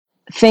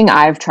thing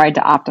I've tried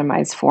to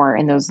optimize for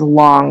in those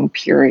long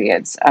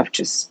periods of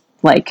just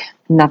like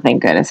nothing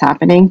good is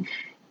happening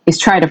is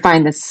try to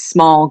find the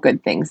small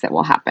good things that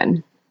will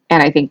happen.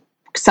 And I think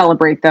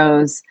celebrate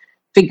those,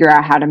 figure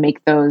out how to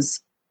make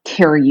those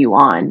carry you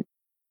on.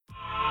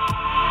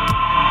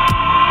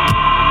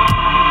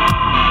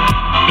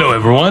 Hello,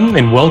 everyone,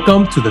 and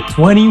welcome to the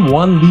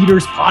 21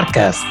 Leaders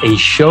Podcast, a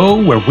show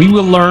where we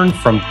will learn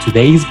from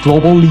today's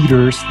global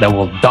leaders that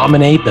will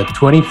dominate the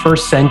 21st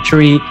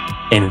century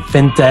in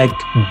fintech,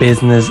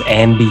 business,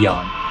 and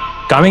beyond.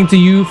 Coming to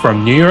you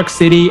from New York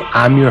City,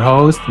 I'm your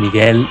host,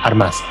 Miguel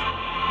Armaza.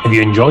 If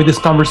you enjoyed this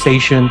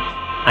conversation,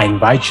 I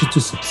invite you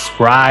to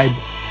subscribe,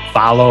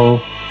 follow,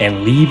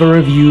 and leave a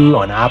review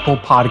on Apple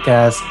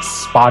Podcasts,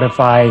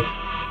 Spotify,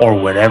 or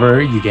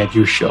wherever you get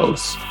your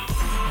shows.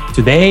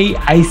 Today,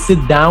 I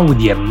sit down with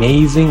the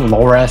amazing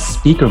Laura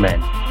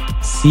Speakerman,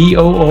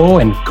 COO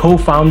and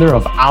co-founder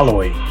of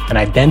Alloy, an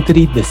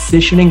identity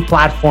decisioning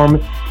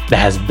platform that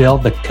has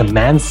built the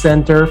command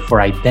center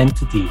for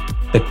identity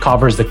that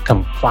covers the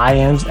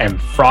compliance and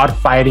fraud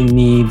fighting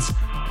needs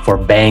for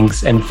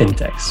banks and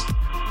fintechs.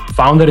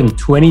 Founded in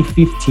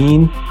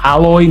 2015,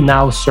 Alloy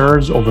now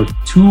serves over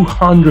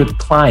 200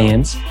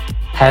 clients,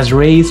 has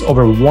raised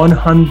over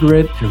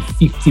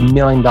 $150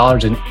 million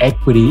in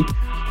equity,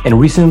 and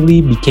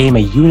recently became a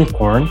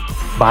unicorn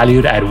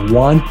valued at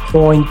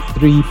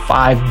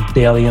 $1.35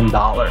 billion.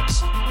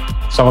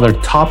 Some of their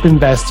top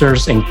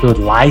investors include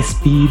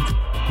Lightspeed,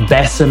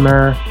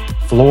 Bessemer,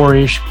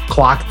 Flourish,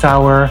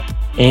 Clocktower,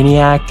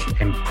 ENIAC,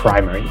 and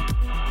Primary.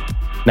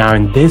 Now,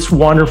 in this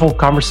wonderful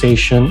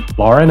conversation,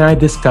 Laura and I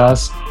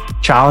discuss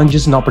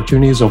challenges and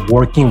opportunities of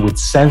working with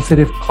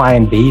sensitive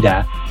client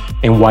data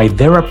and why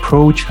their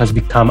approach has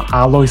become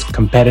Alloy's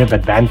competitive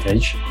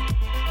advantage,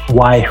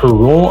 why her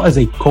role as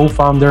a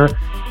co-founder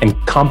and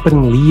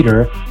company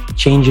leader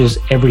changes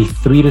every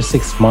 3 to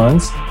 6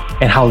 months,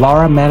 and how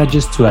Laura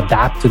manages to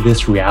adapt to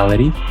this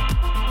reality,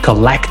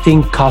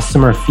 collecting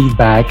customer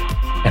feedback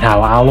and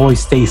how Alloy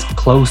stays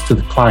close to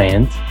the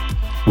client,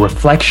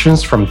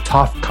 reflections from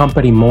tough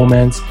company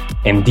moments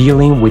and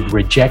dealing with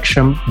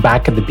rejection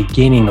back at the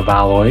beginning of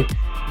Alloy,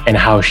 and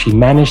how she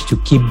managed to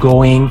keep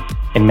going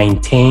and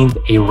maintained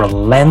a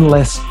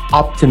relentless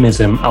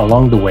optimism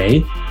along the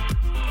way,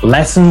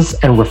 lessons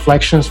and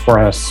reflections for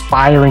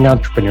aspiring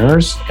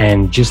entrepreneurs,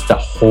 and just a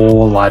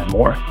whole lot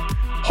more.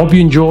 Hope you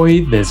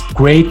enjoy this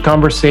great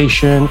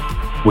conversation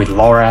with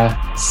Laura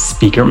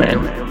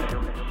Speakerman.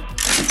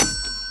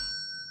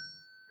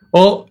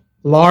 Well,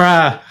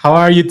 Laura, how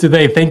are you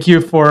today? Thank you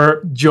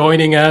for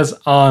joining us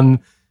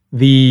on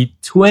the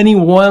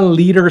 21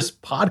 Leaders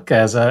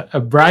Podcast, a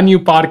brand new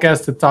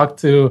podcast to talk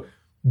to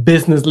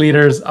business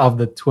leaders of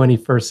the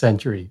 21st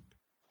century.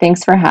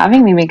 Thanks for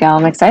having me, Miguel.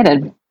 I'm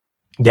excited.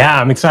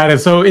 Yeah, I'm excited.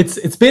 So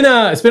it's been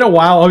a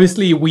while.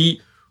 Obviously, we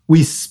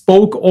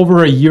spoke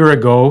over a year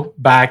ago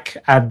back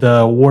at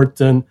the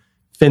Wharton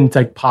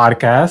FinTech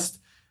podcast.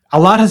 A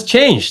lot has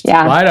changed,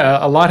 right?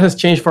 A lot has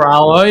changed for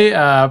Alloy,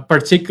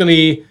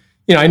 particularly.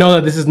 I know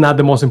that this is not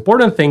the most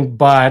important thing,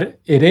 but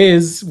it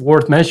is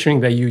worth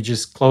mentioning that you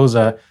just closed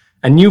a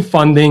new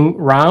funding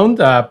round,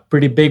 a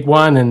pretty big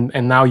one,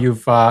 and now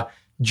you've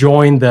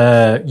joined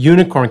the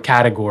unicorn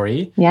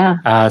category.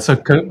 Yeah.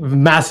 So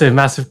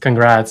massive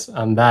congrats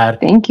on that.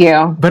 Thank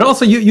you. But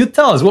also, you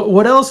tell us,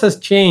 what else has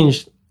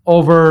changed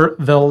over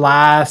the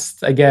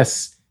last, I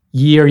guess,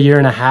 year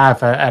and a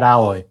half at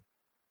Alloy?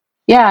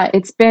 Yeah,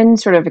 it's been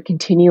sort of a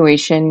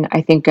continuation,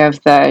 I think,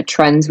 of the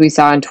trends we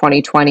saw in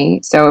 2020.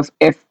 So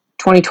if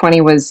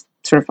 2020 was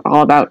sort of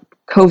all about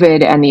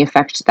COVID and the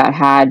effect that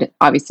had,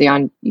 obviously,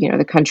 on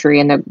the country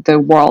and the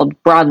world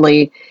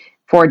broadly,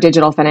 for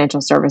digital financial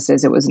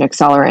services, it was an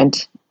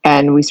accelerant,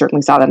 and we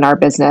certainly saw that in our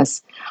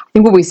business. I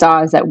think what we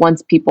saw is that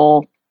once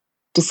people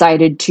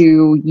decided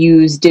to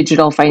use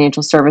digital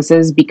financial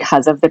services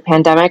because of the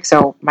pandemic,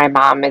 so my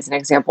mom is an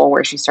example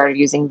where she started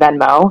using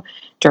Venmo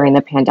during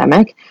the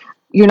pandemic,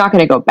 you're not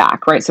going to go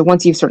back, right? So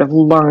once you've sort of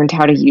learned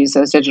how to use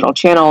those digital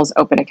channels,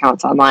 open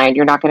accounts online,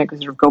 you're not going to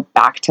sort of go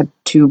back to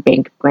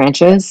bank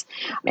branches.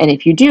 And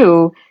if you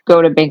do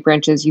go to bank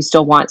branches, you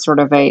still want sort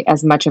of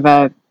as much of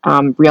a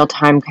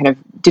real-time kind of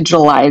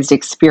digitalized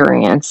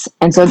experience.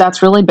 And so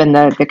that's really been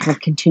the kind of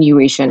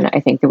continuation,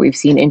 I think, that we've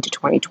seen into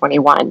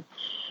 2021,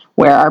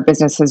 where our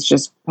business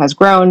has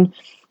grown.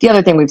 The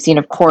other thing we've seen,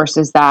 of course,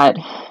 is that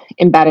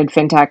embedded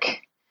fintech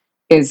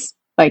is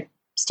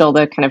still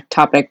the kind of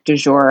topic du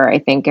jour, I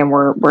think, and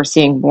we're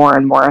seeing more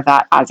and more of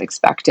that as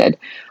expected,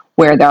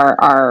 where there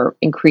are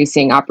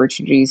increasing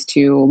opportunities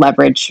to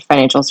leverage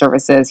financial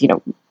services,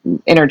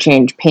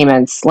 interchange,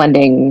 payments,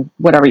 lending,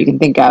 whatever you can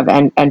think of,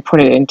 and put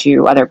it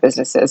into other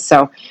businesses.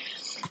 So,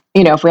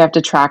 if we have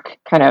to track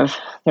kind of,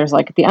 there's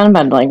like the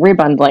unbundling,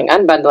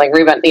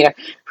 rebundling,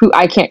 who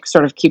I can't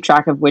sort of keep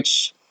track of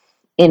which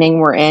inning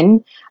we're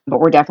in, but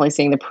we're definitely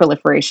seeing the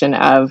proliferation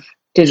of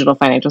digital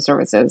financial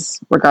services,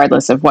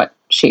 regardless of what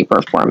shape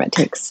or form it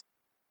takes.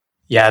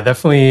 Yeah,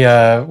 definitely.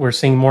 We're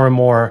seeing more and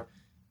more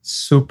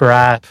super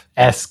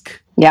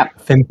app-esque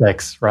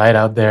fintechs right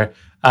out there.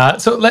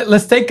 So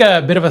let's take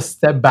a bit of a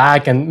step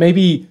back and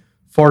maybe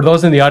For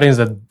those in the audience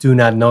that do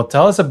not know,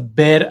 tell us a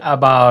bit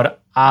about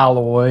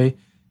Alloy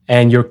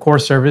and your core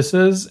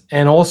services,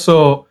 and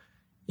also,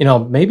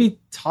 maybe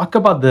talk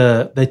about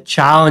the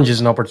challenges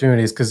and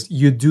opportunities, because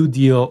you do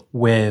deal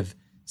with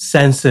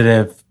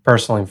sensitive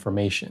personal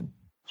information.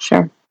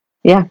 Sure.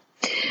 Yeah.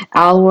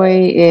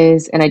 Alloy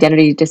is an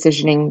identity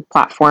decisioning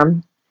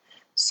platform.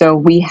 So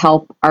we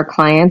help our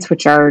clients,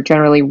 which are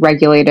generally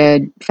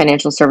regulated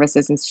financial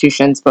services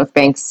institutions, both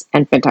banks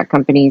and fintech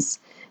companies,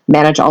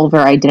 manage all of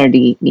their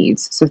identity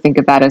needs. So think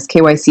of that as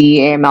KYC,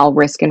 AML,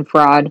 risk, and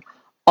fraud,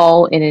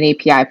 all in an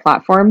API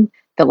platform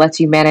that lets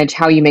you manage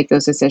how you make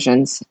those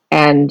decisions.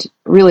 And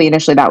really,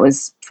 initially, that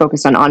was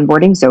focused on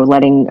onboarding. So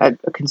letting a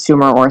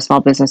consumer or a small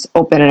business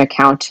open an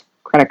account,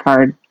 credit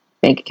card,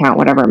 bank account,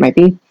 whatever it might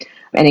be.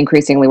 And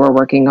increasingly, we're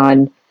working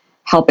on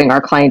helping our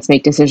clients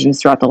make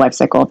decisions throughout the life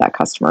cycle of that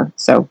customer.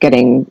 So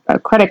getting a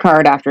credit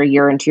card after a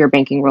year into your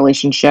banking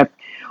relationship,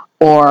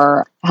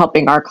 or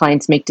helping our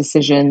clients make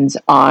decisions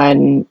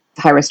on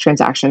high-risk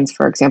transactions,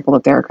 for example,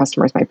 that their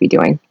customers might be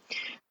doing.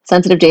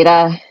 Sensitive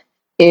data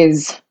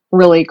is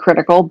really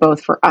critical,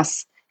 both for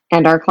us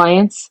and our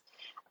clients,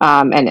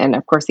 and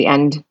of course, the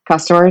end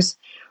customers.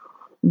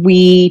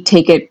 We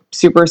take it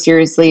super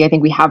seriously. I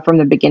think we have from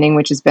the beginning,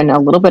 which has been a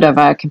little bit of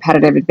a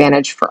competitive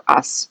advantage for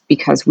us,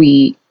 because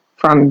we,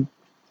 from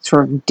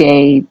sort of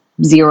day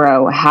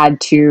zero, had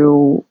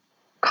to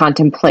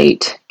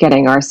contemplate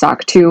getting our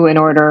SOC 2 in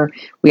order.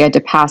 We had to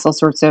pass all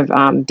sorts of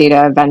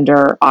data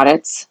vendor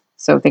audits.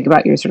 So think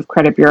about your sort of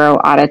credit bureau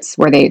audits,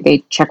 where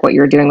they check what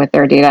you're doing with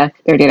their data,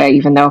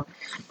 even though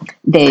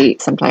they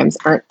sometimes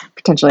aren't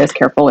potentially as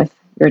careful with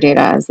your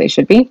data as they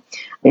should be.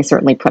 They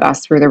certainly put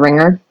us through the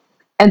ringer.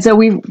 And so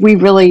we've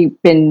really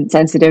been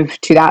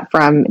sensitive to that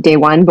from day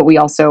one, but we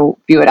also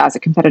view it as a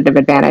competitive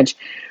advantage.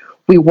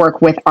 We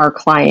work with our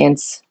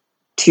clients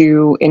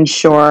to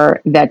ensure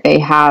that they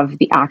have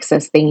the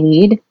access they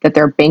need, that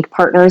their bank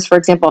partners, for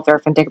example, if they're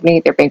a fintech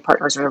company, their bank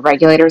partners or the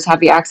regulators have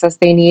the access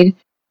they need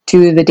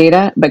to the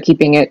data, but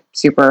keeping it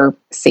super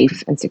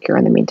safe and secure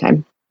in the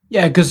meantime.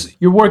 Yeah, because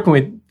you're working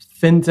with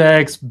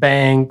fintechs,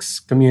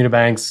 banks, community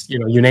banks,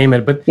 you name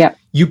it. But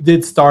You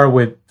did start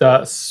with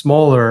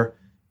smaller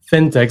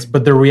fintechs,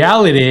 but the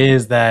reality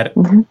is that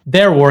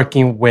they're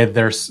working with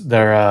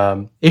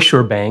their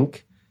issuer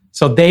bank.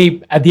 So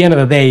they, at the end of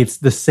the day, it's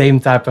the same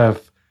type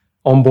of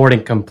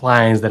onboarding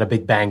compliance that a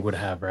big bank would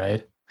have,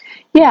 right?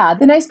 Yeah,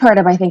 the nice part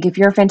of, I think, if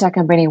you're a fintech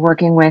company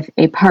working with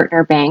a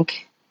partner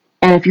bank,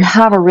 and if you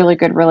have a really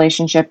good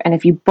relationship, and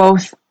if you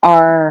both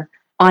are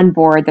on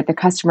board that the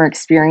customer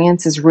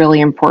experience is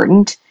really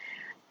important,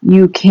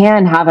 you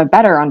can have a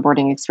better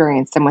onboarding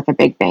experience than with a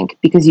big bank,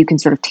 because you can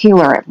sort of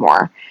tailor it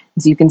more.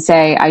 So you can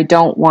say, I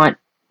want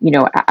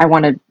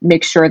to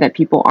make sure that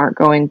people aren't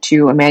going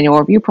to a manual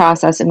review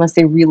process unless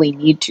they really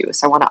need to.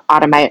 So I want to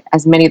automate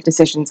as many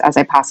decisions as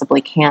I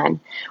possibly can.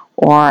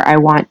 Or I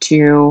want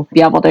to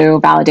be able to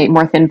validate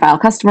more thin file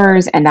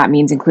customers, and that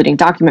means including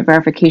document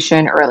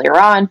verification earlier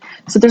on.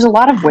 So there's a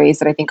lot of ways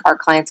that I think our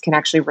clients can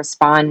actually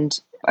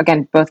respond.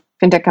 Again, both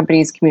fintech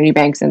companies, community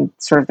banks, and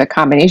sort of the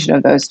combination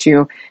of those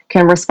two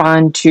can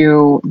respond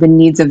to the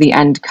needs of the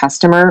end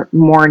customer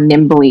more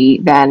nimbly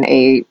than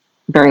a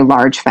very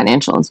large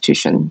financial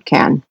institution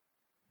can.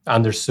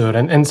 Understood.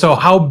 And so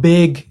how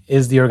big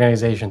is the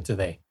organization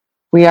today?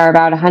 We are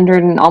about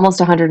 100 and almost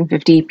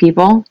 150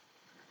 people.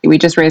 We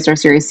just raised our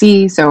Series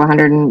C, so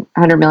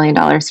 $100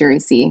 million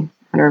Series C,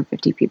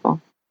 150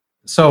 people.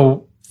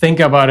 So think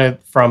about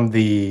it from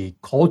the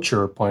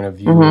culture point of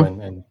view,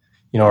 and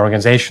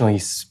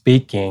organizationally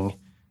speaking,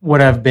 what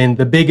have been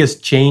the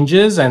biggest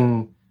changes,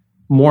 and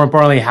more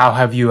importantly, how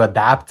have you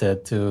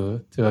adapted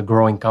to a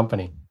growing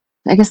company?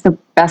 I guess the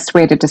best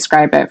way to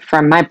describe it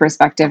from my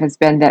perspective has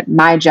been that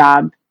my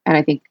job, and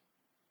I think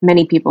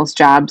many people's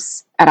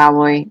jobs at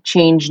Alloy,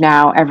 change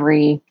now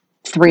every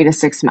 3 to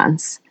 6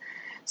 months.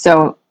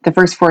 So the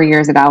first 4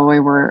 years at Alloy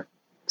were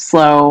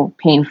slow,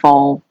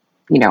 painful,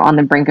 on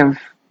the brink of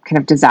kind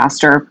of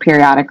disaster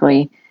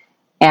periodically.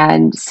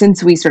 And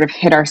since we sort of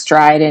hit our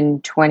stride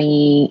in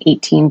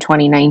 2018,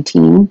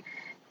 2019,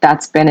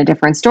 that's been a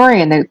different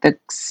story. And the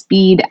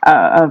speed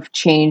of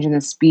change and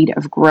the speed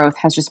of growth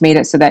has just made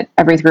it so that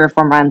every 3 or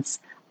 4 months,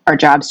 our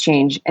jobs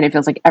change, and it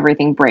feels like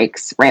everything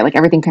breaks, right? Like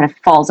everything kind of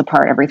falls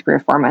apart every 3 or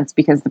 4 months,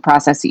 because the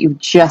process that you've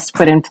just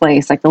put in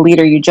place, like the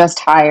leader you just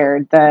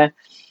hired, the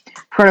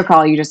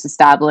protocol you just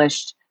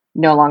established,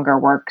 no longer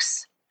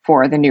works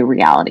for the new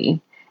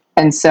reality.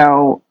 And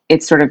so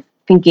it's sort of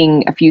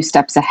thinking a few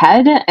steps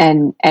ahead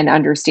and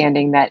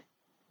understanding that,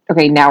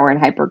 okay, now we're in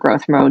hyper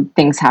growth mode,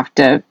 things have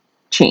to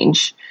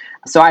change.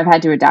 So I've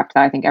had to adapt to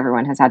that. I think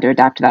everyone has had to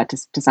adapt to that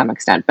to some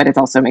extent, but it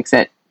also makes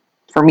it,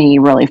 for me,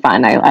 really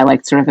fun. I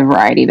like sort of the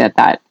variety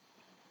that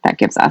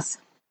gives us.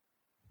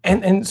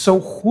 And so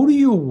who do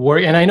you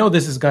work, and I know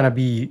this is going to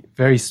be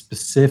very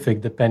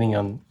specific depending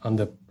on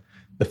the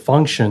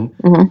function,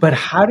 but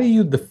how do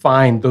you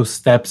define those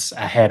steps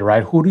ahead,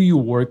 right? Who do you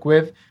work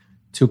with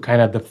to kind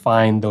of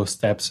define those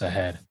steps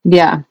ahead?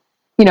 Yeah.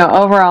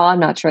 Overall, I'm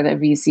not sure that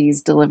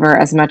VCs deliver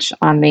as much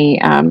on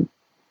the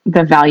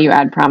the value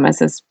add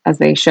promise as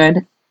they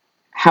should.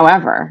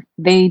 However,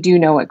 they do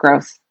know what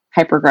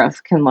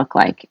hypergrowth can look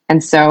like.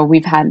 And so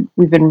we've been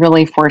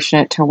really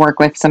fortunate to work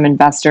with some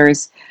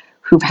investors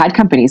who've had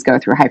companies go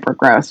through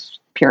hypergrowth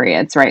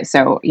periods, right?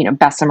 So,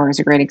 Bessemer is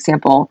a great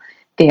example.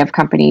 They have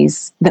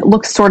companies that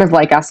look sort of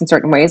like us in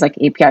certain ways, like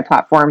API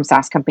platforms,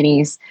 SaaS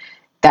companies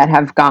that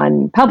have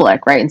gone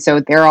public, right? And so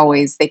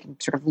they can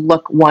sort of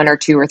look 1 or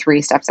 2 or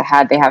 3 steps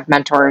ahead. They have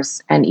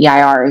mentors and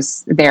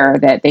EIRs there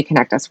that they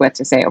connect us with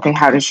to say, okay,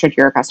 should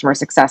your customer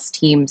success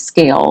team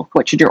scale?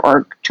 What should your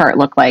org chart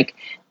look like?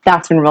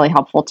 That's been really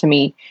helpful to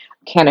me.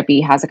 Canopy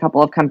has a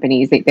couple of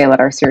companies. They led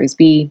our Series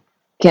B.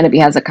 Canopy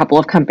has a couple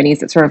of companies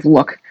that sort of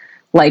look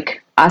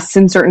like us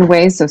in certain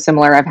ways. So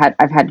similar, I've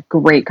had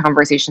great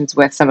conversations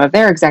with some of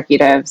their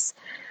executives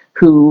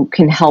who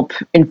can help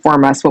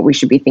inform us what we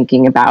should be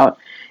thinking about.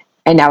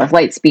 And now with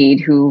Lightspeed,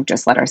 who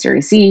just led our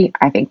Series C,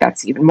 I think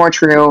that's even more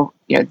true.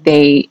 We're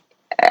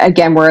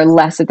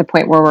less at the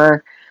point where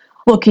we're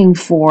looking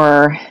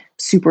for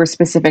super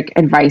specific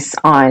advice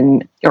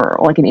on, or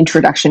like an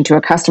introduction to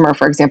a customer,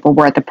 for example.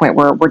 We're at the point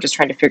where we're just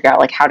trying to figure out,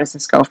 like, how does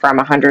this go from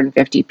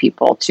 150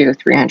 people to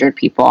 300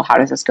 people? How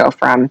does this go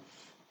from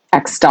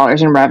X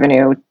dollars in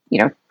revenue?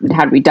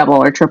 How do we double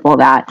or triple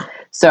that?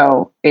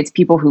 So it's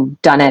people who've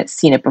done it,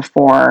 seen it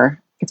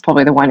before. It's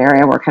probably the one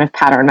area where kind of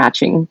pattern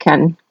matching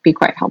can be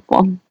quite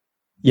helpful.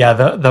 Yeah,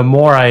 the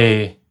more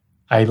I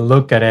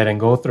look at it and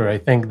go through it, I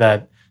think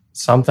that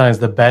sometimes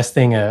the best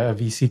thing a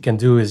VC can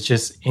do is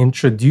just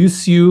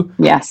introduce you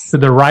to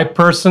the right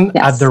person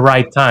at the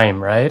right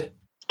time, right?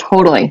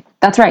 Totally.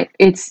 That's right.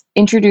 It's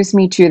introduce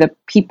me to the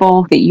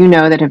people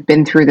that that have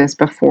been through this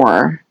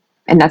before.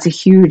 And that's a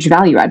huge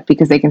value add,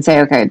 because they can say,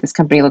 okay, this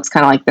company looks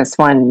kind of like this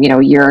one,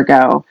 a year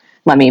ago.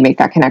 Let me make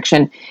that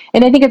connection.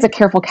 And I think it's a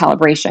careful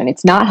calibration.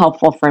 It's not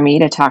helpful for me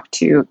to talk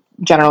to,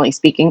 generally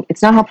speaking,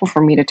 it's not helpful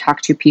for me to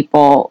talk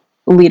to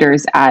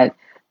leaders at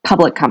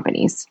public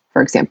companies,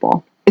 for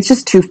example. It's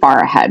just too far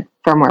ahead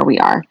from where we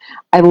are.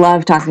 I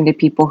love talking to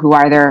people who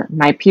are either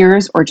my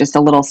peers or just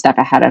a little step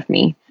ahead of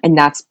me. And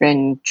that's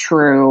been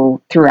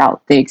true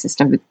throughout the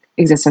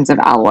existence of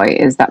Alloy,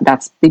 is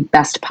that's the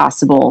best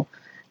possible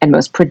and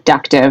most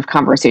productive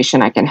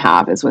conversation I can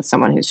have is with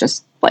someone who's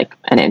just like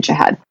an inch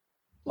ahead.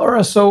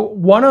 Laura, so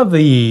one of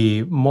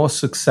the most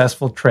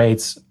successful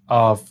traits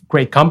of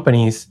great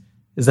companies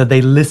is that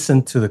they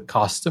listen to the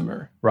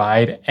customer,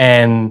 right?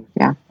 And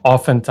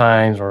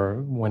oftentimes, or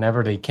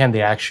whenever they can,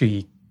 they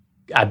actually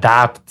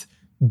adapt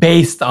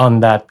based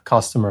on that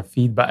customer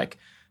feedback.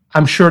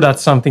 I'm sure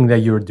that's something that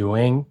you're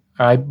doing,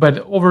 right? But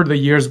over the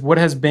years, what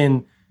has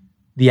been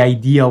the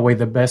ideal way,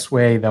 the best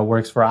way that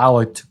works for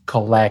Alloy to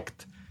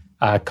collect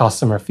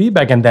customer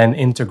feedback and then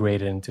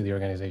integrate it into the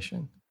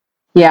organization?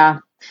 Yeah.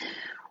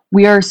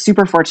 We are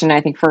super fortunate,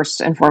 I think, first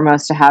and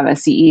foremost, to have a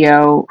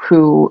CEO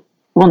who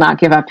will not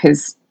give up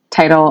his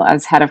title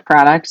as head of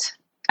product.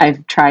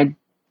 I've tried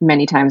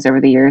many times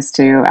over the years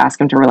to ask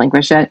him to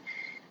relinquish it,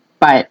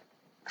 but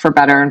for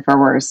better and for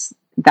worse,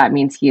 that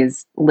means he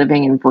is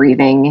living and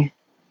breathing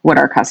what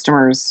our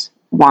customers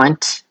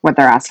want, what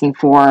they're asking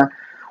for,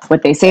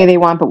 what they say they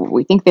want, but what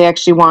we think they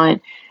actually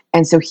want.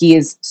 And so he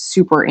is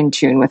super in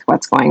tune with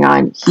what's going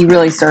on. He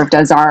really served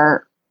as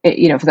our, for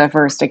the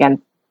first,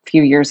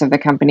 few years of the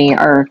company,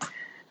 our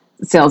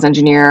sales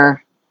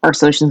engineer, our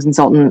solutions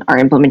consultant, our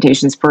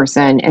implementations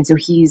person. And so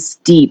he's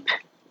deep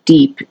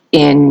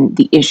in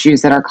the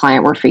issues that our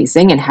client were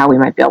facing and how we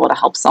might be able to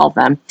help solve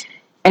them.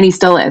 And he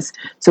still is.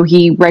 So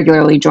he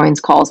regularly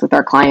joins calls with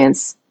our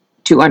clients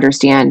to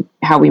understand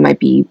how we might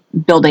be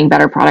building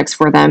better products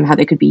for them, how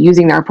they could be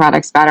using our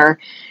products better.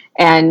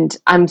 And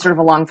I'm sort of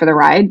along for the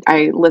ride.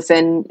 I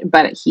listen,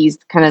 but he's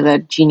kind of the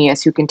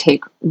genius who can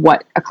take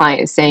what a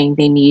client is saying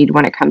they need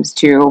when it comes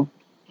to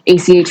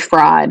ACH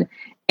fraud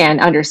and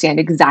understand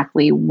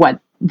exactly what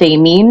they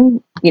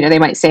mean. They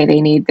might say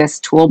they need this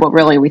tool, but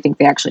really we think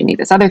they actually need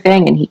this other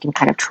thing. And he can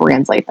kind of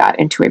translate that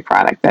into a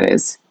product that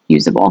is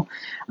usable.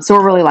 So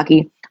we're really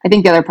lucky. I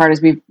think the other part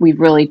is we've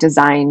really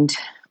designed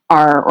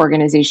our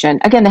organization.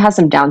 Again, it has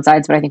some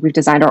downsides, but I think we've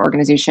designed our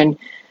organization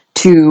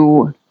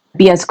to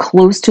be as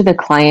close to the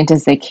client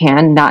as they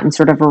can, not in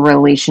sort of a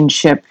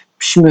relationship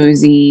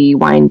schmoozy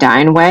wine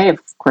dine way.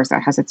 Of course,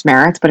 that has its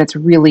merits, but it's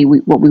really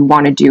what we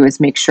want to do is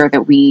make sure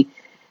that we,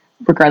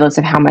 regardless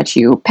of how much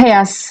you pay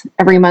us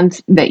every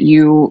month, that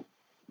you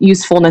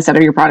use fullness out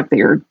of your product that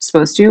you're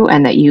supposed to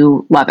and that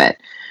you love it.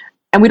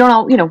 And we don't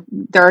all,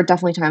 there are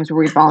definitely times where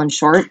we've fallen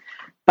short,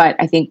 but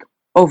I think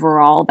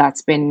overall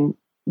that's been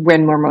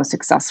when we're most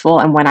successful.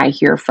 And when I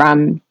hear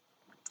from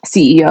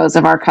CEOs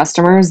of our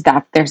customers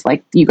that there's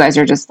you guys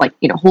are just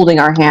holding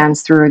our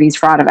hands through these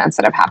fraud events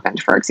that have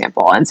happened, for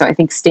example. And so I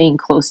think staying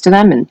close to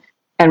them and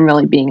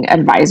really being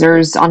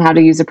advisors on how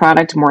to use a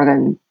product more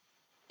than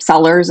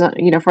sellers,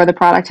 for the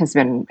product has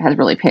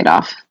really paid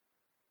off.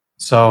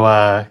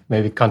 So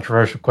maybe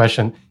controversial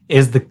question,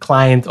 is the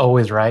client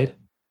always right?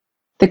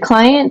 The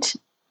client,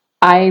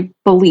 I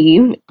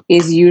believe,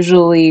 is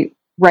usually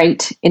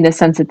right in the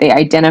sense that they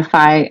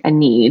identify a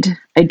need.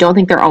 I don't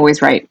think they're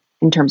always right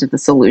in terms of the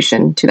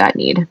solution to that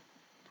need.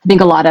 I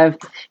think a lot of,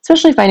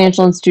 especially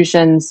financial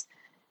institutions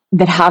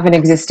that have an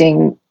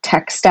existing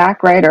tech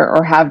stack, right,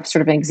 or have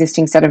sort of an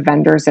existing set of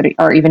vendors that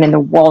are even in the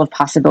world of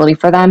possibility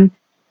for them,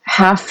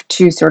 have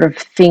to sort of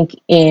think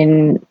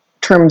in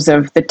terms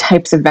of the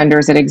types of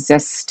vendors that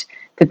exist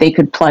that they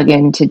could plug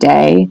in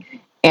today.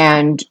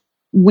 And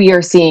we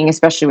are seeing,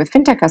 especially with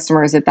fintech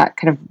customers, that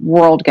kind of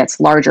world gets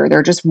larger. There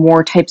are just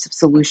more types of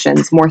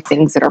solutions, more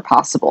things that are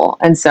possible.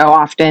 And so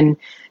often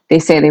they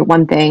say they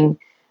one thing,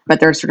 but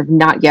they're sort of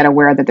not yet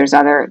aware that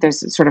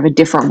there's sort of a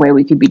different way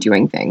we could be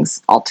doing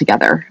things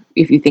altogether.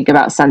 If you think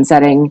about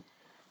sunsetting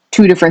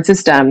two different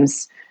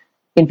systems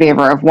in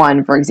favor of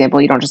one, for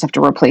example, you don't just have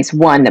to replace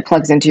one that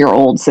plugs into your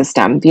old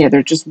system.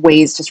 There's just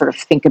ways to sort of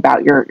think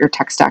about your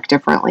tech stack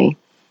differently.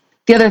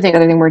 The other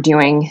thing we're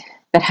doing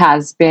that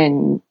has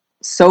been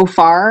so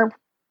far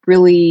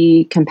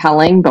really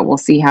compelling, but we'll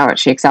see how it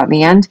shakes out in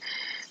the end,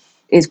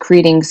 is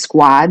creating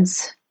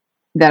squads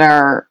that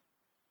are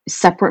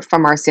separate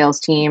from our sales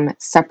team,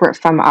 separate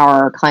from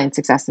our client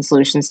success and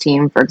solutions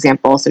team, for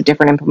example. So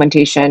different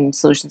implementation,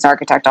 solutions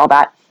architect, all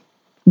that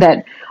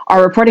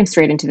are reporting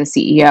straight into the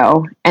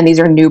CEO. And these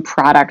are new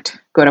product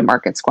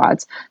go-to-market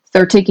squads.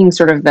 They're taking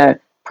sort of the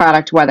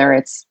product, whether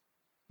it's,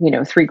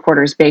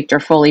 3/4 baked or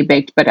fully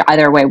baked, but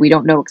either way, we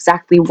don't know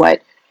exactly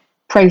what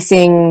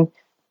pricing,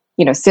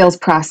 sales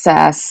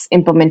process,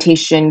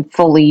 implementation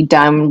fully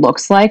done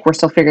looks like. We're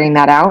still figuring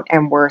that out.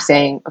 And we're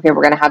saying, okay,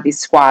 we're going to have these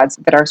squads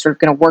that are sort of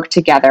going to work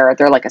together.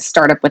 They're like a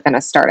startup within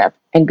a startup,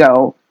 and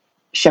go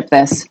ship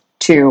this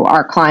to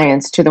our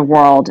clients, to the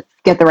world,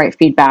 get the right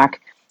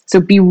feedback.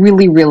 So be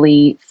really,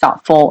 really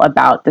thoughtful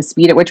about the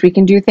speed at which we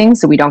can do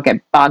things so we don't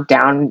get bogged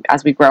down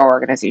as we grow our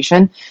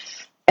organization.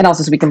 And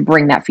also so we can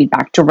bring that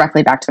feedback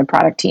directly back to the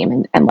product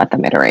team and let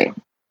them iterate.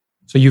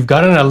 So you've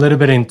gotten a little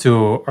bit into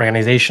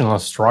organizational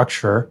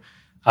structure.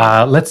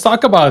 Let's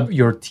talk about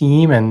your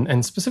team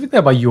and specifically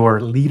about your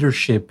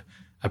leadership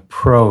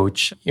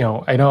approach.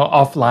 I know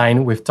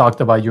offline we've talked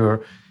about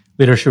your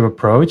leadership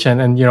approach,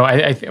 and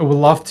I would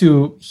love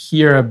to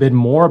hear a bit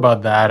more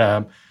about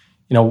that.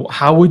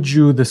 How would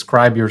you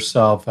describe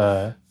yourself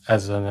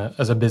as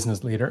a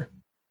business leader?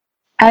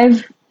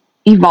 I've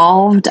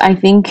evolved, I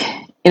think,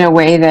 in a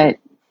way that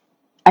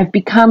I've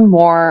become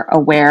more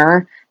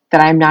aware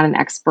that I'm not an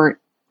expert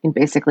in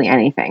basically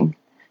anything.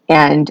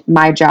 And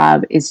my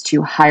job is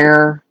to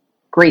hire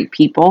great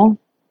people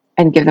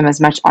and give them as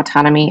much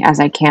autonomy as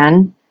I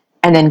can,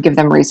 and then give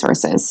them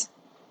resources,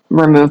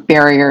 remove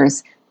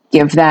barriers,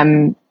 give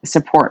them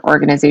support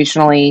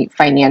organizationally,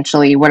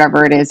 financially,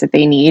 whatever it is that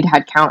they need,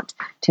 headcount,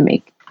 to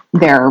make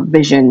their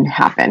vision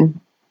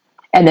happen.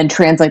 And then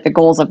translate the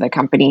goals of the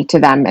company to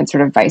them, and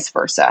sort of vice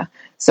versa.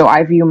 So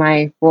I view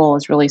my role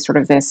as really sort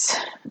of this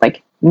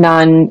like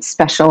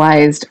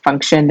non-specialized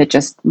function that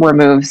just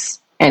removes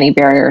any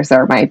barriers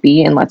there might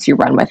be and lets you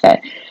run with it.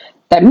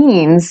 That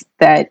means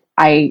that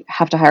I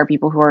have to hire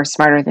people who are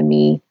smarter than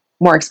me,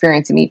 more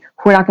experienced than me,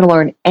 who are not going to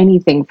learn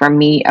anything from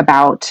me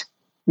about,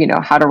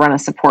 how to run a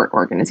support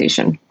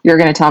organization. You're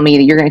going to tell me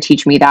that you're going to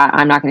teach me that.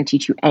 I'm not going to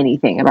teach you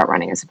anything about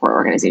running a support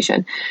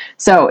organization.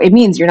 So it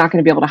means you're not going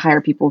to be able to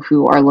hire people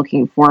who are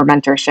looking for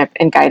mentorship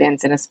and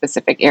guidance in a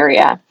specific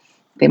area.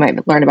 They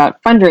might learn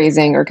about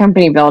fundraising or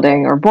company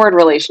building or board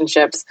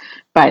relationships,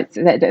 but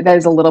that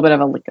is a little bit of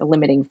a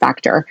limiting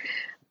factor.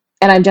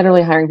 And I'm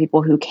generally hiring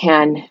people who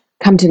can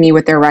come to me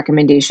with their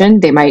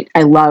recommendation.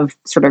 I love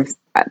sort of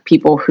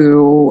people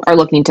who are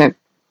looking to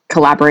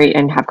collaborate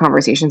and have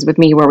conversations with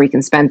me where we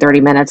can spend 30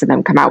 minutes and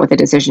then come out with a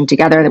decision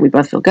together that we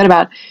both feel good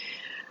about.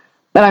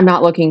 But I'm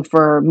not looking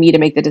for me to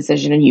make the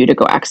decision and you to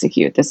go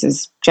execute. This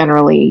is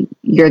generally,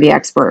 you're the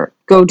expert.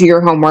 Go do your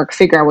homework,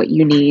 figure out what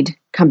you need,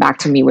 come back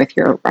to me with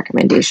your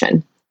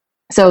recommendation.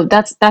 So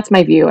that's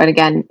my view. And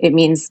again, it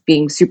means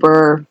being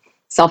super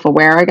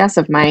self-aware, I guess,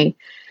 of my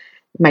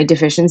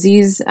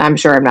deficiencies. I'm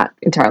sure I'm not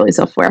entirely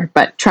self-aware,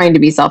 but trying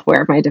to be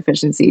self-aware of my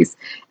deficiencies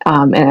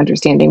and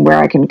understanding where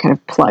I can kind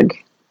of plug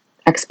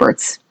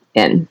experts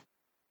in.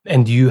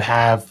 And do you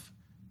have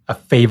a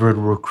favorite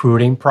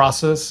recruiting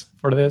process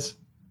for this?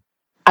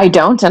 I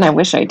don't, and I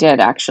wish I did,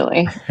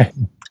 actually.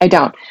 I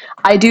don't.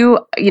 I do,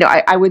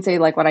 I would say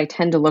like what I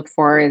tend to look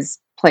for is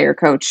player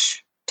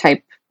coach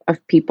type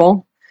of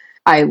people.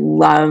 I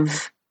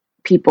love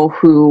people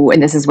who,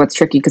 and this is what's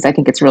tricky because I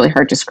think it's really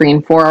hard to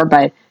screen for,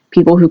 but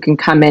people who can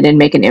come in and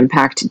make an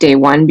impact day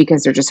one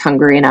because they're just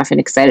hungry enough and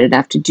excited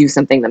enough to do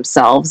something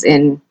themselves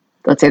in,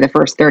 let's say, the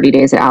first 30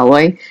 days at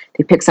Alloy.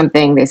 They pick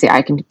something, they say,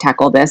 I can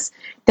tackle this.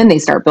 Then they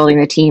start building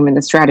the team and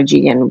the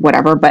strategy and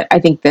whatever. But I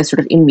think the sort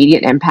of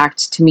immediate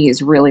impact to me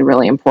is really,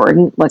 really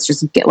important. Let's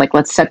just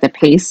let's set the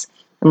pace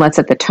and let's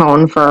set the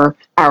tone for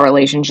our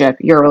relationship,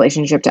 your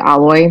relationship to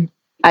Alloy.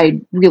 I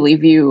really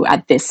view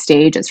at this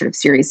stage, at sort of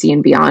Series C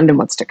and beyond and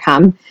what's to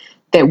come,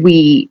 that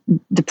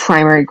the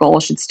primary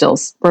goal should still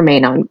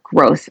remain on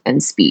growth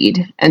and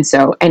speed. And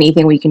so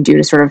anything we can do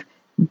to sort of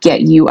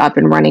get you up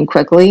and running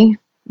quickly,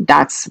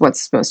 that's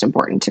what's most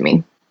important to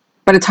me.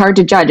 But it's hard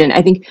to judge. And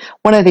I think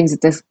one of the things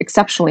that's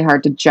exceptionally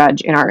hard to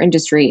judge in our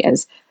industry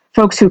is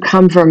folks who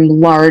come from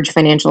large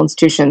financial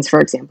institutions, for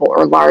example,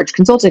 or large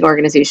consulting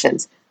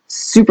organizations.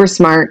 super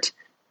smart,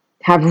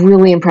 have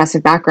really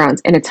impressive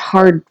backgrounds. And it's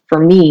hard for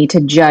me to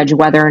judge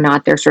whether or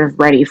not they're sort of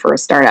ready for a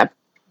startup.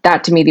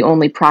 That to me, the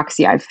only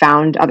proxy I've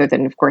found, other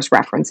than of course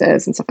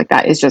references and stuff like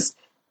that, is just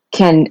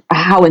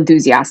how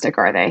enthusiastic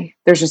are they?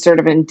 There's just sort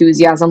of an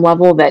enthusiasm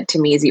level that to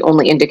me is the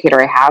only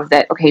indicator I have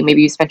that, okay,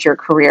 maybe you spent your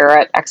career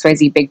at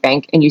XYZ big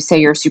bank and you say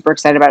you're super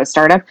excited about a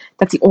startup.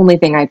 That's the only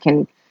thing I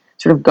can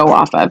sort of go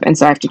off of. And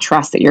so I have to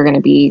trust that your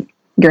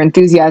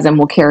enthusiasm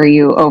will carry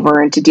you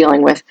over into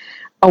dealing with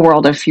a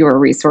world of fewer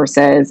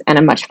resources and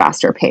a much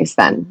faster pace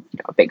than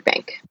a big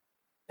bank.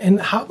 And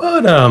how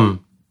about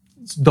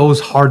those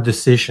hard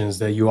decisions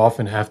that you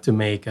often have to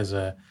make as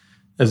a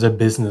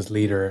business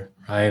leader,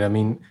 right? I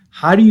mean,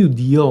 how do you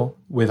deal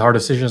with hard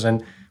decisions,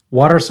 and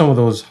what are some of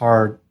those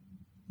hard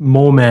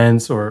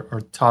moments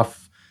or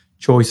tough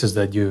choices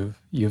that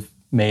you've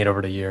made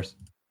over the years?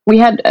 We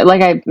had,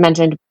 like I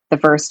mentioned, the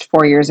first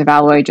 4 years of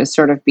Alloy just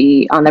sort of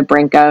be on the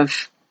brink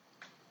of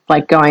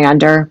like going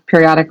under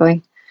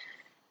periodically.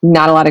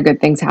 Not a lot of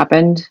good things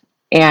happened,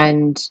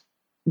 and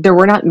there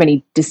were not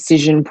many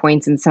decision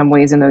points in some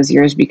ways in those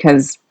years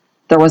because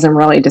there wasn't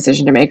really a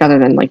decision to make other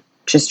than like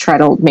just try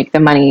to make the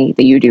money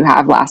that you do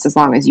have last as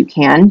long as you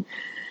can.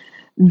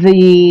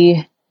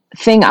 The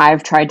thing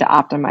I've tried to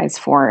optimize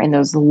for in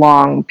those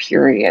long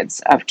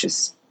periods of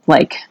just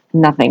like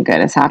nothing good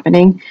is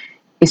happening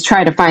is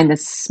try to find the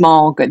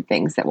small good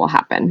things that will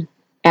happen.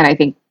 And I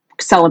think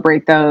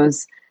celebrate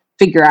those,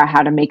 figure out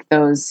how to make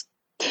those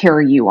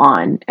carry you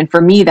on. And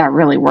for me, that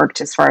really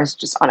worked as far as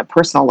just on a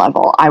personal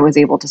level. I was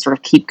able to sort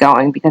of keep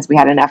going because we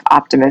had enough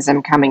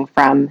optimism coming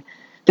from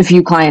the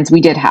few clients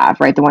we did have,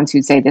 right? The ones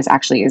who'd say this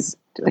actually is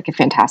like a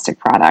fantastic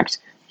product,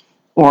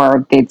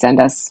 or they'd send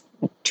us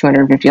a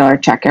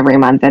 $250 check every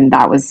month. And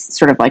that was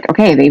sort of like,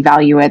 okay, they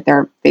value it.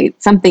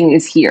 Something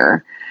is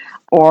here,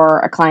 or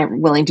a client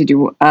willing to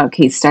do a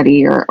case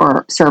study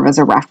or serve as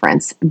a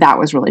reference. That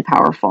was really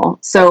powerful.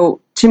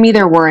 So to me,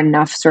 there were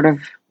enough sort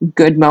of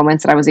good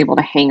moments that I was able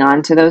to hang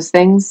on to those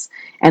things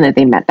and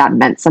that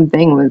meant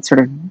something, that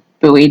sort of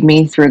buoyed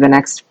me through the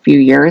next few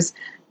years.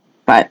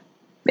 But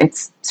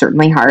it's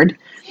certainly hard.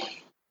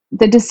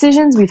 The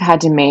decisions we've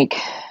had to make,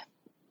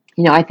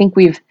 I think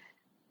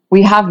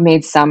we have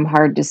made some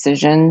hard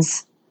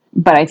decisions,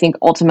 but I think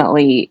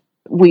ultimately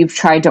we've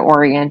tried to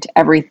orient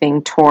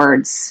everything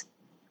towards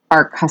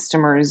our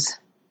customers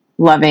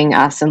loving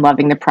us and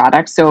loving the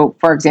product. So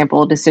for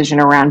example, a decision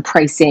around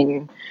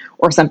pricing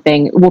or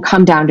something will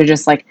come down to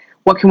just like,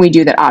 what can we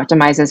do that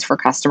optimizes for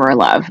customer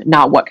love,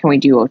 not what can we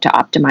do to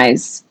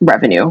optimize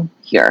revenue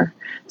here.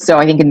 So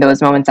I think in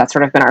those moments, that's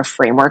sort of been our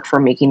framework for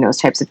making those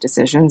types of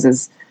decisions.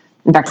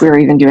 In fact, we were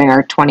even doing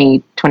our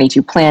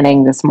 2022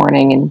 planning this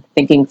morning and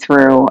thinking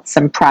through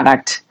some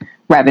product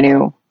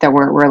revenue that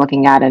we're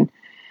looking at. And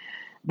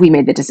we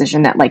made the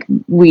decision that like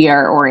we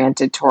are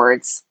oriented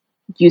towards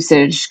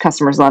usage,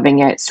 customers loving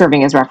it,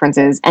 serving as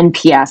references,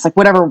 NPS, like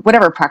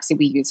whatever proxy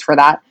we use for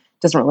that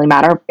doesn't really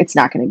matter. It's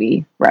not going to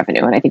be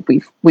revenue. And I think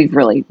we've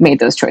really made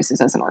those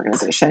choices as an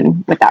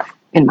organization with that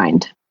in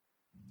mind.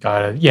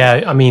 Got it.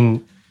 Yeah. I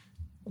mean,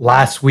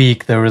 last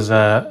week there was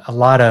a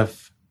lot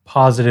of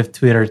positive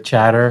Twitter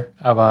chatter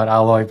about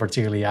Alloy,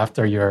 particularly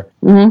after your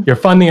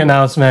funding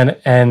announcement.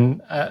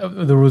 And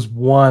there was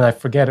one, I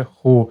forget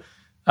who,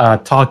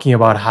 talking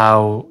about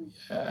how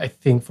I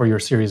think for your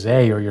Series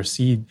A or your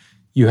seed,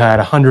 you had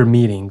 100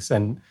 meetings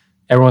and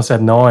everyone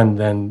said no. And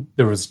then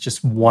there was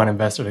just one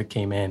investor that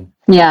came in.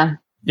 Yeah.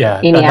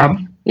 Yeah.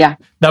 Yeah.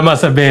 That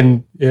must have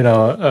been,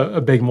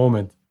 a big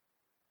moment.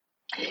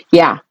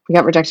 Yeah. We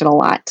got rejected a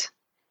lot.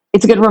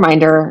 It's a good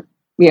reminder.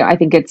 I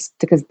think it's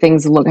because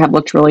things have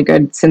looked really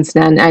good since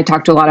then. I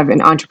talked to a lot of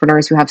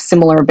entrepreneurs who have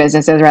similar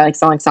businesses, right? Like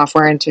selling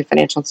software into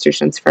financial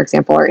institutions, for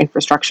example, or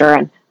infrastructure.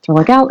 And they're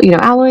like,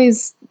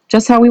 Alloy's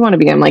just how we want to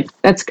be. I'm like,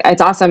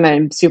 it's awesome. And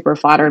I'm super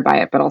flattered by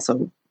it. But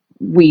also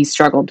we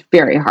struggled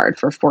very hard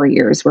for 4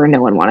 years where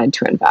no one wanted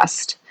to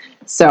invest.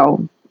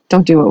 So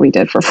don't do what we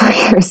did for 4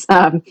 years.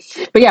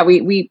 But yeah,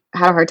 we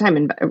had a hard time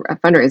in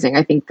fundraising.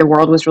 I think the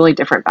world was really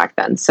different back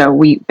then. So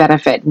we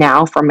benefit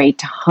now from a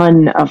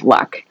ton of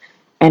luck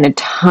and a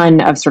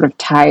ton of sort of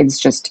tides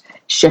just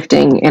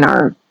shifting in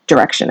our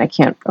direction. I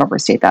can't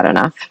overstate that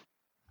enough.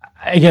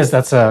 I guess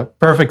that's a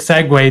perfect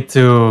segue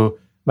to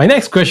my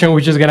next question,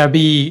 which is going to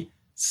be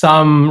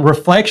some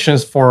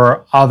reflections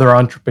for other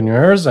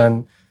entrepreneurs.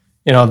 And,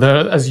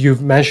 as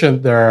you've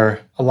mentioned, there are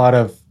a lot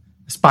of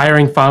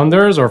aspiring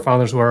founders or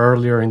founders who are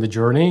earlier in the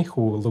journey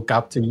who look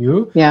up to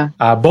you. Yeah.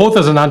 Both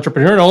as an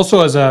entrepreneur and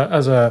also as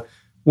a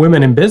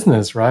woman in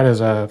business, right?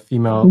 As a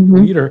female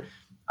leader.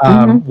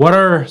 What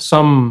are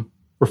some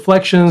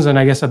reflections and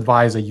I guess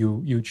advice that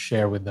you'd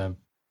share with them?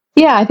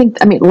 Yeah,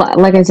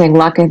 like I was saying,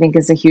 luck I think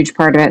is a huge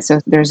part of it.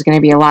 So there's going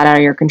to be a lot out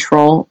of your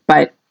control,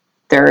 but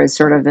there is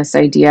sort of this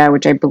idea,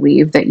 which I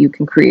believe, that you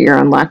can create your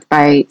own luck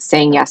by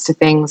saying yes to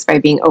things, by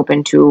being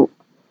open to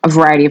a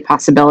variety of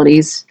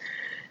possibilities.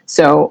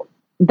 So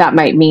that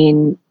might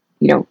mean,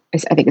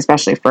 I think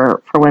especially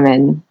for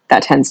women,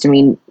 that tends to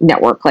mean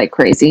network like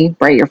crazy,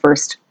 right? Your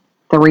first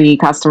 3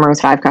 customers,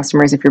 5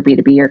 customers, if you're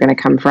B2B, are going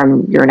to come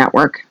from your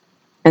network.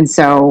 And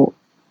so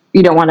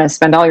you don't want to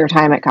spend all your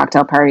time at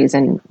cocktail parties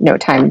and no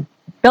time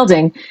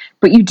building,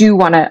 but you do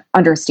want to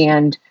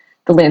understand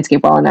the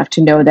landscape well enough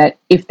to know that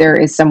if there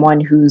is someone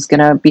who's going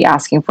to be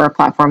asking for a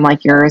platform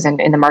like yours and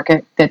in the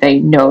market, that they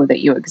know that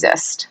you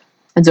exist.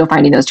 And so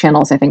finding those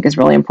channels, I think, is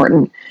really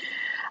important.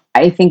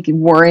 I think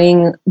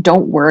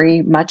don't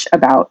worry much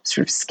about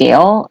sort of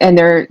scale. And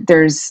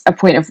there's a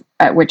point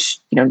at which,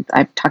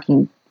 I'm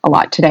talking a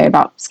lot today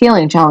about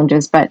scaling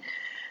challenges, but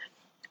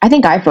I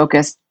think I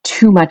focused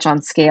too much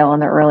on scale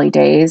in the early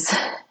days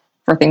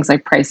for things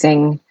like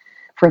pricing,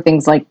 for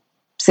things like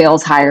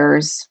sales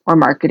hires or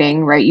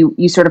marketing, right?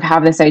 You sort of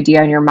have this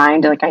idea in your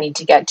mind, like I need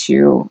to get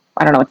to,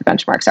 I don't know what the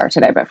benchmarks are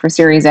today, but for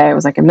Series A, it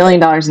was like $1 million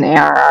in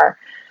ARR.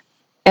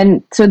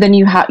 And so then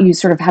you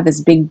sort of have this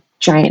big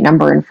giant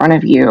number in front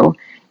of you,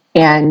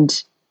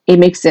 and it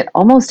makes it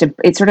almost,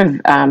 it sort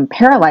of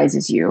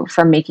paralyzes you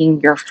from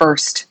making your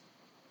first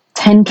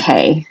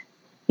 10K,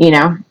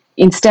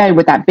 Instead,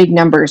 with that big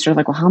number, you're sort of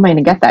like, well, how am I going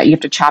to get that? You have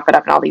to chop it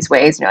up in all these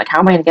ways. And you're like, how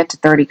am I going to get to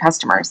 30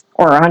 customers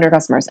or 100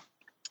 customers?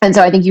 And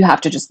so I think you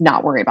have to just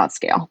not worry about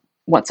scale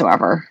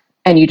whatsoever.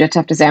 And you just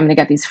have to say, I'm going to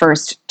get these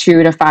first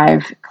 2 to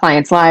 5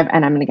 clients live,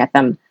 and I'm going to get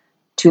them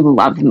to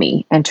love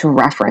me and to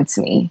reference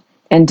me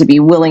and to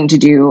be willing to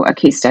do a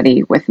case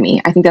study with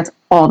me. I think that's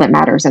all that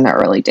matters in the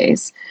early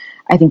days.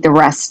 I think the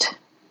rest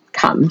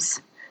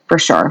comes for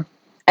sure.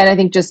 And I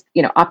think just,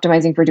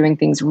 optimizing for doing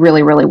things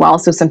really, really well.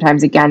 So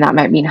sometimes, again, that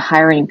might mean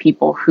hiring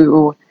people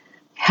who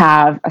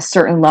have a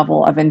certain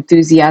level of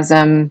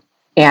enthusiasm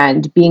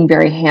and being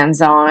very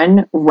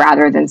hands-on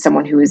rather than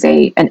someone who is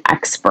an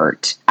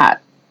expert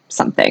at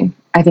something.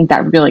 I think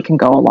that really can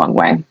go a long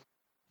way.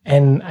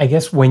 And I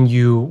guess when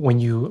you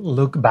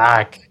look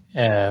back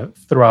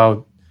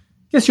throughout,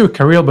 your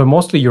career, but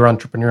mostly your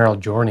entrepreneurial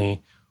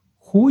journey,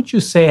 who would you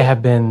say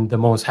have been the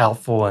most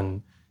helpful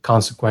and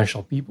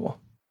consequential people?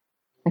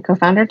 My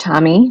co-founder,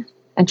 Tommy,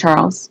 and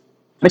Charles.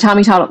 But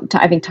Tommy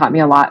taught me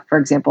a lot, for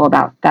example,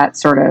 about that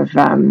sort of,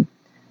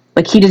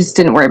 he just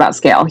didn't worry about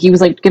scale. He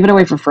was like, give it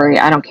away for free.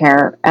 I don't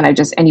care. And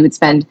he would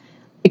spend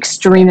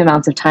extreme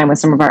amounts of time with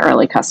some of our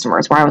early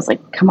customers where I was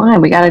like, come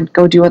on, we got to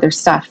go do other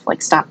stuff.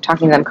 Like, stop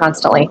talking to them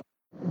constantly.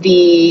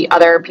 The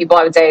other people,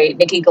 I would say,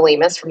 Nikki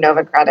Galimas from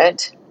Nova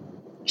Credit.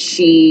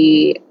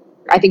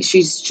 I think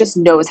she just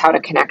knows how to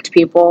connect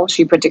people.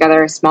 She put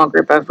together a small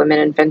group of women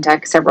in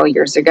fintech several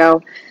years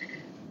ago.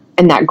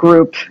 And that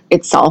group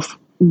itself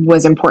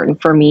was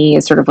important for me,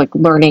 as sort of like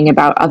learning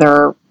about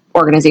other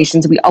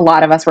organizations. A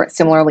lot of us were at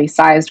similarly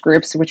sized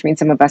groups, which means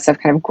some of us have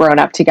kind of grown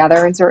up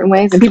together in certain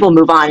ways. And people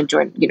move on and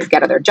join,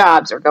 get other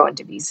jobs or go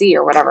into VC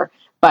or whatever.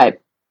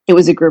 But it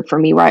was a group for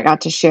me where I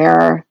got to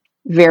share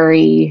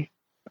very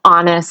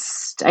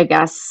honest, I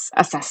guess,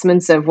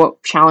 assessments of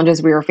what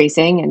challenges we were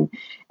facing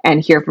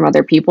and hear from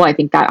other people. I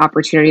think that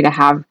opportunity to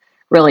have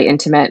really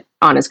intimate,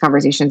 honest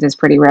conversations is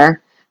pretty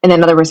rare. And then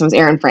another person was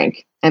Aaron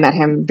Frank. I met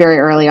him very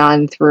early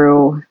on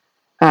through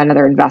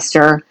another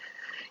investor.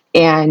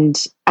 And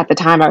at the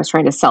time I was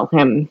trying to sell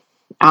him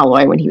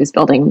Alloy when he was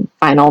building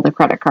Final, the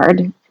credit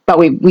card. But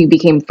we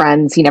became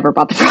friends. He never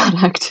bought the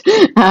product.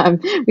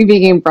 We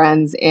became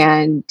friends,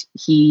 and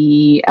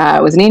he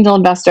was an angel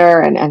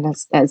investor and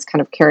has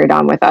kind of carried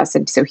on with us.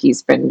 And so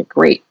he's been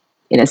great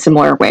in a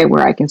similar way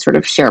where I can sort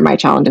of share my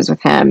challenges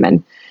with him.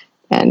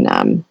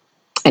 And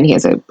he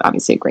has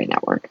obviously a great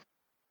network.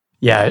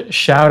 Yeah,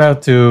 shout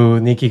out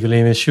to Nikki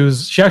Galimas.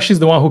 She actually is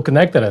the one who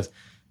connected us.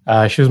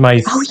 She was my...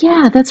 Oh,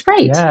 yeah, that's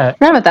right. Yeah. I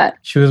forgot about that.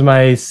 She was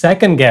my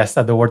second guest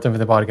at the Wharton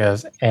Fintech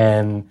podcast.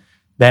 And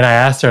then I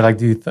asked her, like,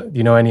 do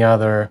you know any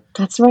other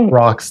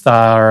rock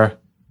star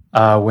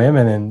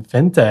women in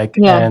fintech?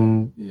 Yeah.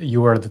 And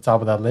you were at the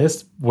top of that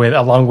list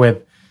along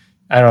with,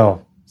 I don't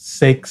know,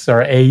 6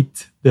 or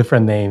 8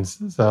 different names.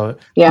 So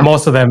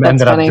most of them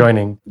ended up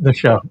joining the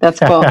show. That's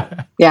cool.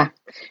 Yeah,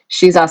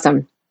 she's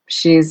awesome.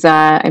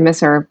 I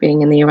miss her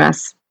being in the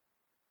US.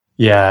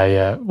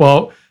 Yeah.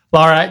 Well,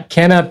 Laura,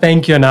 cannot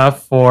thank you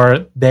enough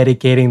for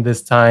dedicating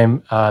this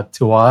time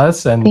to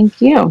us. And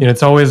thank you.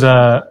 It's always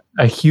a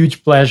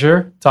huge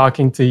pleasure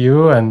talking to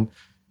you. And,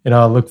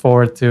 I look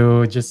forward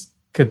to just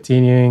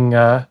continuing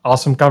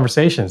awesome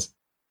conversations.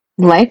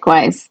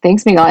 Likewise.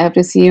 Thanks, Miguel. I hope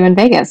to see you in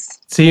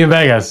Vegas. See you in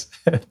Vegas.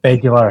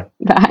 Thank you, Laura.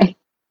 Bye.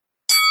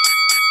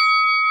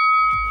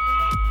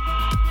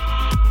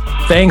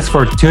 Thanks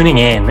for tuning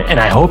in, and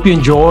I hope you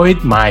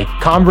enjoyed my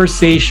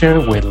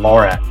conversation with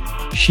Laura.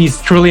 She's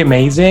truly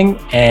amazing,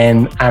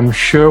 and I'm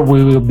sure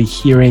we will be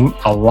hearing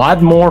a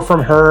lot more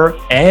from her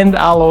and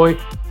Alloy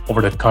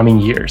over the coming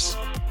years.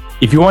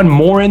 If you want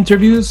more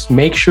interviews,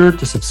 make sure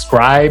to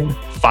subscribe,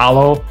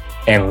 follow,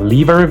 and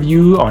leave a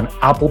review on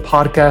Apple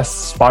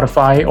Podcasts,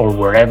 Spotify, or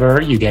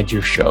wherever you get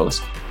your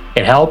shows.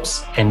 It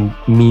helps and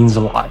means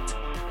a lot.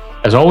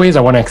 As always,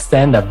 I want to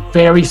extend a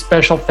very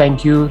special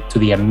thank you to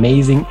the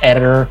amazing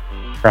editor,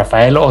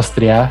 Rafael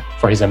Ostria,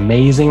 for his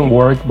amazing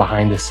work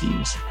behind the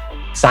scenes.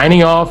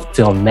 Signing off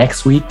till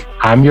next week,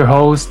 I'm your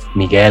host,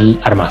 Miguel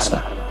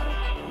Armaza.